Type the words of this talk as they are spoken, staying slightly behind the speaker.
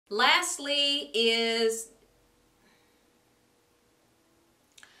Lastly is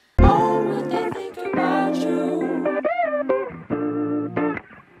what they think about you.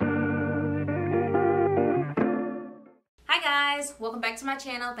 Hi guys, welcome back to my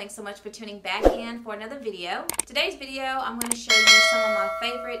channel. Thanks so much for tuning back in for another video. Today's video, I'm going to show you some of my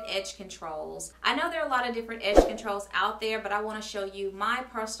favorite edge controls. I know there are a lot of different edge controls out there, but I want to show you my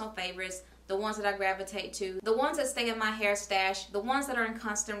personal favorites, the ones that I gravitate to, the ones that stay in my hair stash, the ones that are in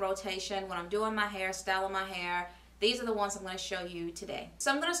constant rotation when I'm doing my hair, styling my hair. These are the ones I'm going to show you today.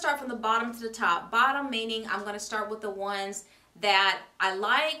 So I'm going to start from the bottom to the top. Bottom meaning I'm going to start with the ones that I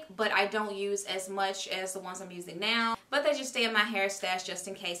like, but I don't use as much as the ones I'm using now, but they just stay in my hair stash just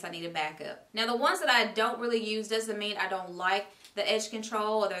in case I need a backup. Now the ones that I don't really use doesn't mean I don't like the edge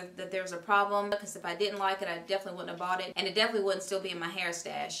control or that there's a problem, because if I didn't like it, I definitely wouldn't have bought it, and it definitely wouldn't still be in my hair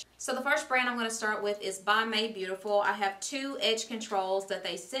stash. So the first brand I'm going to start with is by Made Beautiful. I have two edge controls that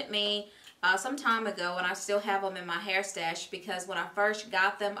they sent me some time ago, and I still have them in my hair stash because when I first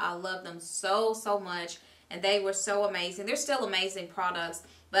got them, I loved them so much, and they were so amazing. They're still amazing products,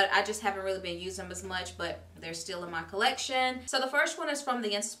 but I just haven't really been using them as much, but they're still in my collection. So the first one is from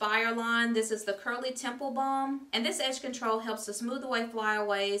the Inspire line. This is the Curly Temple Balm, and this edge control helps to smooth away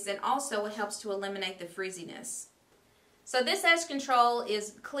flyaways, and also it helps to eliminate the frizziness. So this edge control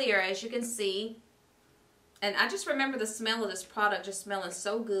is clear, as you can see, and I just remember the smell of this product just smelling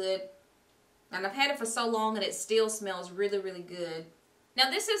so good, and I've had it for so long and it still smells really good. Now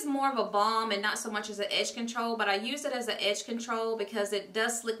this is more of a balm and not so much as an edge control, but I use it as an edge control because it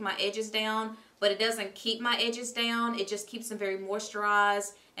does slick my edges down, but it doesn't keep my edges down. It just keeps them very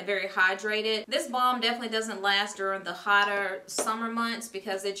moisturized and very hydrated. This balm definitely doesn't last during the hotter summer months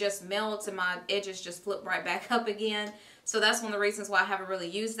because it just melts and my edges just flip right back up again. So that's one of the reasons why I haven't really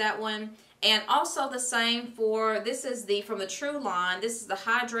used that one. And also the same for, this is from the True line. This is the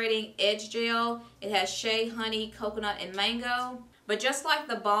Hydrating Edge Gel. It has shea, honey, coconut, and mango. But just like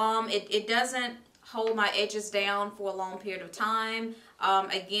the balm, it doesn't hold my edges down for a long period of time.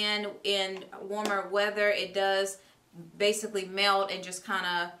 Again, in warmer weather, it does basically melt and just kind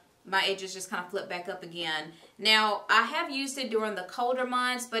of, my edges just kind of flip back up again. Now, I have used it during the colder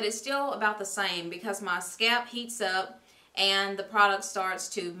months, but it's still about the same because my scalp heats up and the product starts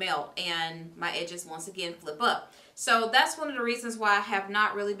to melt and my edges once again flip up. So that's one of the reasons why I have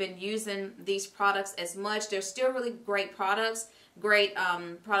not really been using these products as much. They're still really great products, great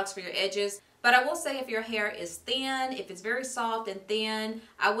products for your edges. But I will say if your hair is thin, if it's very soft and thin,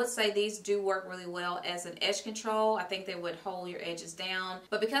 I would say these do work really well as an edge control. I think they would hold your edges down.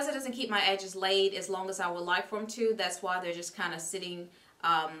 But because it doesn't keep my edges laid as long as I would like for them to, that's why they're just kind of sitting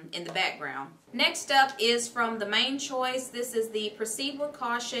in the background. Next up is from the main choice. This is the Proceed with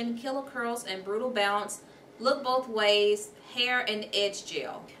Caution Killer Curls and Brutal Bounce Look Both Ways Hair and Edge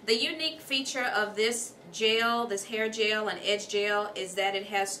Gel. The unique feature of this gel, this hair gel and edge gel, is that it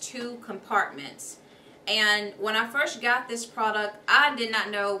has two compartments. And when I first got this product, I did not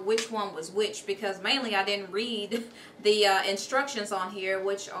know which one was which because mainly I didn't read the instructions on here,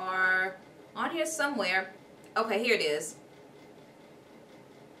 which are on here somewhere. Okay, here it is.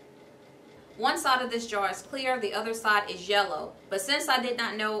 One side of this jar is clear, the other side is yellow. But since I did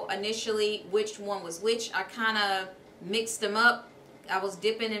not know initially which one was which, I kind of mixed them up. I was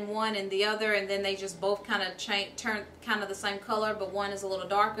dipping in one and the other, and then they just both kind of turned kind of the same color, but one is a little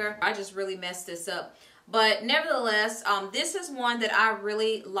darker. I just really messed this up. But nevertheless, this is one that I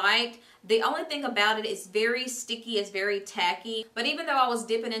really liked. The only thing about it is very sticky, it's very tacky. But even though I was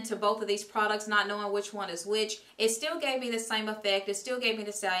dipping into both of these products, not knowing which one is which, it still gave me the same effect. It still gave me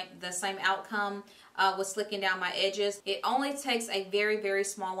the same outcome with slicking down my edges. It only takes a very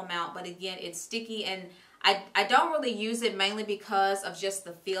small amount, but again, it's sticky, and I don't really use it mainly because of just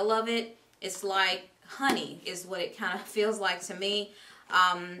the feel of it. It's like honey is what it kind of feels like to me.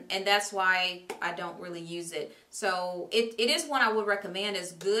 And that's why I don't really use it. So it is one I would recommend.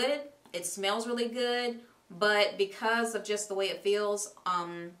 It's good. It smells really good. But because of just the way it feels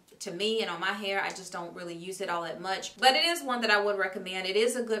to me and on my hair, I just don't really use it all that much. But it is one that I would recommend. It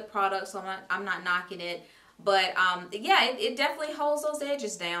is a good product, so I'm not knocking it. But yeah, it definitely holds those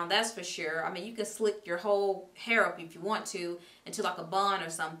edges down, that's for sure. I mean, you can slick your whole hair up if you want to into like a bun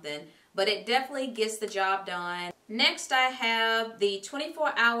or something. But it definitely gets the job done. Next I have the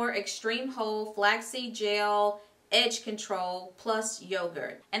 24-hour Extreme Hold Flaxseed Gel Edge Control Plus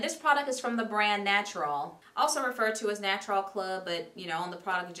Yogurt. And this product is from the brand Natural. Also referred to as Natural Club, but you know, on the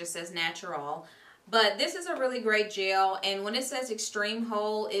product it just says Natural. But this is a really great gel, and when it says Extreme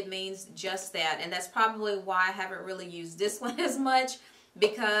Hold, it means just that. And that's probably why I haven't really used this one as much,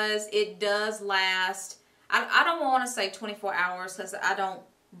 because it does last, I don't want to say 24 hours because I don't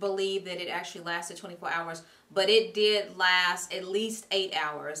believe that it actually lasted 24 hours, but it did last at least 8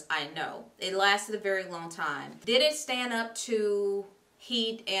 hours. I know it lasted a very long time. Did it stand up to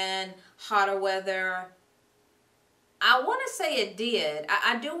heat and hotter weather? I want to say it did.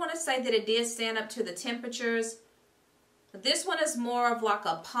 I do want to say that it did stand up to the temperatures. This one is more of like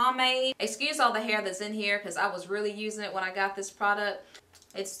a pomade. Excuse all the hair that's in here because I was really using it when I got this product.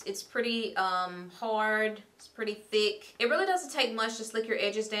 It's pretty hard. It's pretty thick. It really doesn't take much to slick your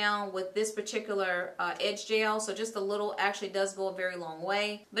edges down with this particular edge gel. So just a little actually does go a very long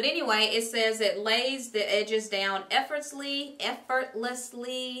way. But anyway, it says it lays the edges down effortlessly.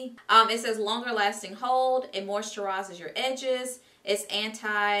 It says longer lasting hold. It moisturizes your edges. It's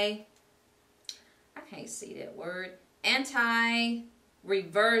I can't see that word.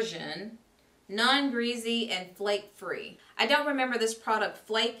 Anti-reversion, non-greasy, and flake-free. I don't remember this product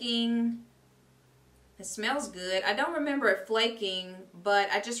flaking. It smells good. I don't remember it flaking, but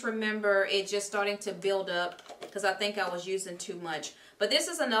I just remember it just starting to build up because I think I was using too much. But this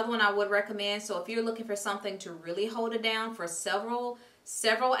is another one I would recommend. So if you're looking for something to really hold it down for several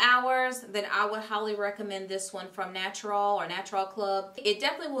hours, then I would highly recommend this one from Natural or Natural Club. It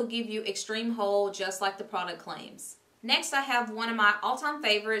definitely will give you extreme hold just like the product claims. Next, I have one of my all-time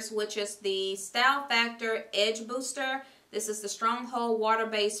favorites, which is the Style Factor Edge Booster. This is the Stronghold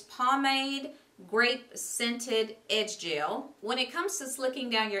Water-Based Pomade Grape Scented Edge Gel. When it comes to slicking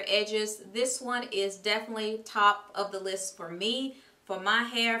down your edges, this one is definitely top of the list for me, for my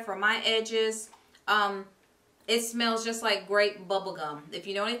hair, for my edges. It smells just like grape bubble gum. If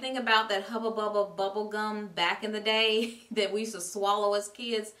you know anything about that Hubba Bubba bubble gum back in the day that we used to swallow as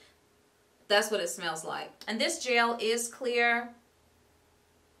kids, that's what it smells like. And this gel is clear.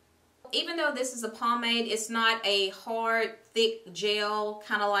 Even though this is a pomade, it's not a hard, thick gel,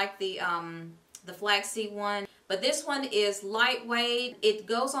 kind of like the flaxseed one. But this one is lightweight. It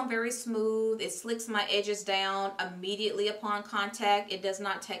goes on very smooth. It slicks my edges down immediately upon contact. It does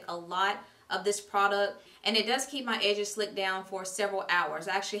not take a lot of this product. And it does keep my edges slicked down for several hours.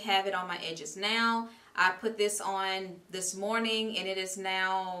 I actually have it on my edges now. I put this on this morning and it is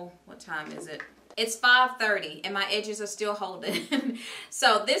now, what time is it? It's 5:30 and my edges are still holding.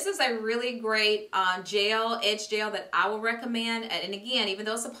 So this is a really great edge gel that I will recommend. And again, even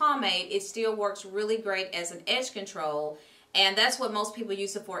though it's a pomade, it still works really great as an edge control. And that's what most people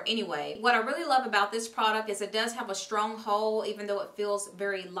use it for anyway. What I really love about this product is it does have a strong hold, even though it feels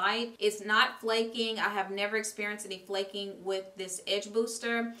very light. It's not flaking. I have never experienced any flaking with this edge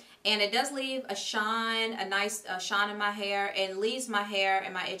booster. And it does leave a shine, a nice shine in my hair, and leaves my hair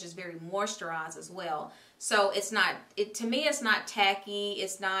and my edges very moisturized as well. So it's not, to me, it's not tacky.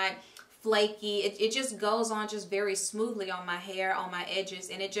 It's not flaky. It just goes on just very smoothly on my hair, on my edges.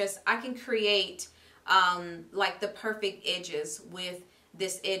 And I can create like the perfect edges with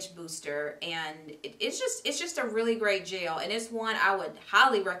this edge booster, and it's just a really great gel, and it's one I would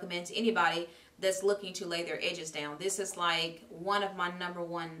highly recommend to anybody that's looking to lay their edges down. This is like one of my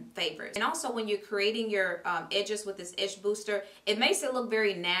 #1 favorites. And also when you're creating your edges with this edge booster, it makes it look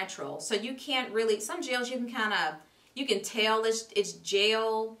very natural. So you can't really, some gels you can tell it's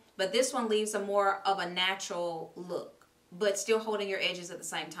gel, but this one leaves a more of a natural look, but still holding your edges at the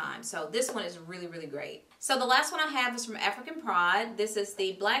same time. So this one is really, really great. So the last one I have is from African Pride. This is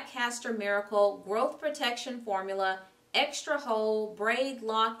the Black Castor Miracle Growth Protection Formula Extra Hold Braid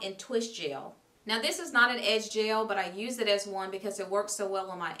Lock and Twist Gel. Now this is not an edge gel, but I use it as one because it works so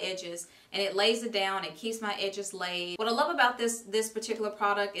well on my edges and it lays it down, it keeps my edges laid. What I love about this particular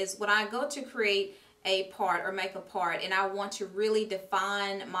product is when I go to create a part or make a part and I want to really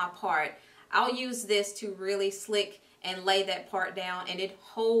define my part, I'll use this to really slick and lay that part down, and it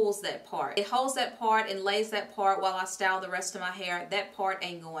holds that part. It holds that part and lays that part while I style the rest of my hair. That part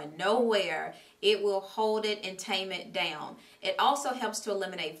ain't going nowhere. It will hold it and tame it down. It also helps to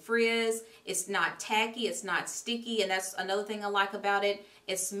eliminate frizz. It's not tacky, it's not sticky, and that's another thing I like about it.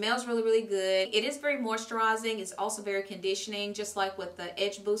 It smells really, really good. It is very moisturizing. It's also very conditioning, just like with the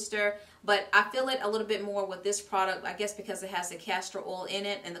edge booster. But I feel it a little bit more with this product, I guess because it has the castor oil in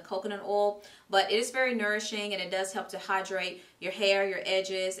it and the coconut oil. But it is very nourishing, and it does help to hydrate your hair, your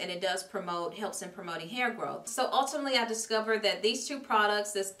edges, and it does helps in promoting hair growth. So ultimately I discovered that these two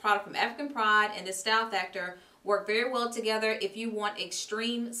products, this product from African Pride and this Style Factor, work very well together if you want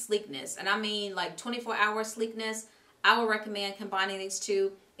extreme sleekness. And I mean like 24-hour sleekness. I would recommend combining these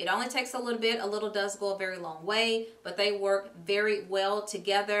two. It only takes a little bit. A little does go a very long way, but they work very well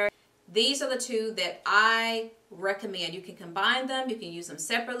together. These are the two that I recommend. You can combine them. You can use them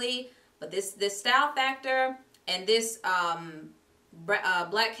separately. But this Style Factor and this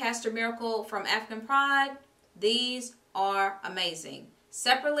Black Castor Miracle from African Pride, these are amazing.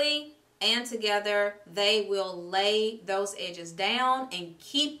 separately and together, they will lay those edges down and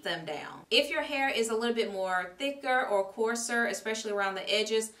keep them down. If your hair is a little bit more thicker or coarser, especially around the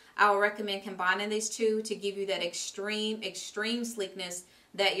edges, I would recommend combining these two to give you that extreme sleekness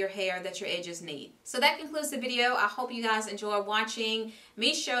that your edges need. So that concludes the video. I hope you guys enjoy watching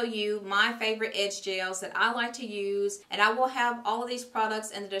me show you my favorite edge gels that I like to use, and I will have all of these products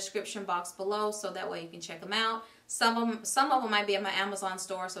in the description box below so that way you can check them out. Some of them might be at my Amazon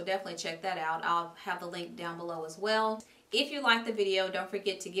store, so definitely check that out. I'll have the link down below as well. If you liked the video, don't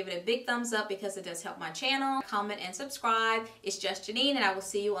forget to give it a big thumbs up because it does help my channel. Comment and subscribe. It's just Janine, and I will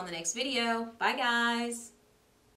see you on the next video. Bye, guys.